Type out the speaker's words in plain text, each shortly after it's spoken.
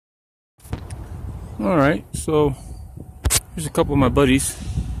Alright, so here's a couple of my buddies.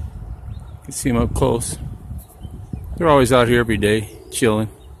 You can see them up close. They're always out here every day, chilling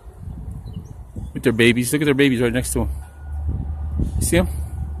with their babies. Look at their babies right next to them. You see them?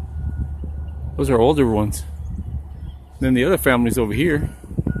 Those are older ones. Then the other family's over here.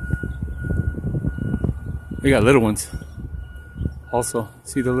 They got little ones. Also,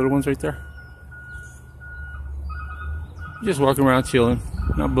 see the little ones right there? Just walking around chilling,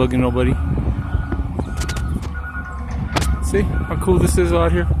 not bugging nobody. See how cool this is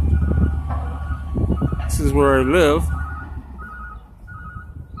out here? This is where I live.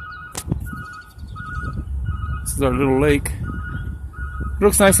 This is our little lake. It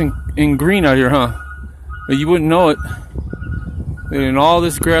looks nice and green out here, huh? But you wouldn't know it. And all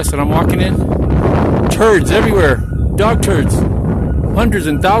this grass that I'm walking in, turds everywhere, dog turds, hundreds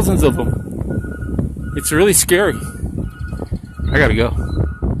and thousands of them. It's really scary. I gotta go.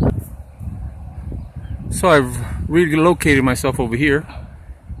 So I've relocated myself over here.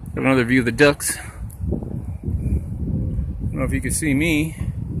 Got another view of the ducks. I don't know if you can see me.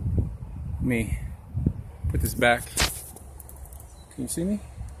 Let me put this back. Can you see me?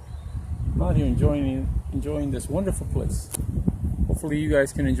 I'm out here enjoying this wonderful place. Hopefully you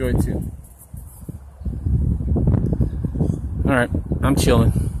guys can enjoy it too. Alright, I'm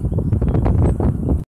chilling.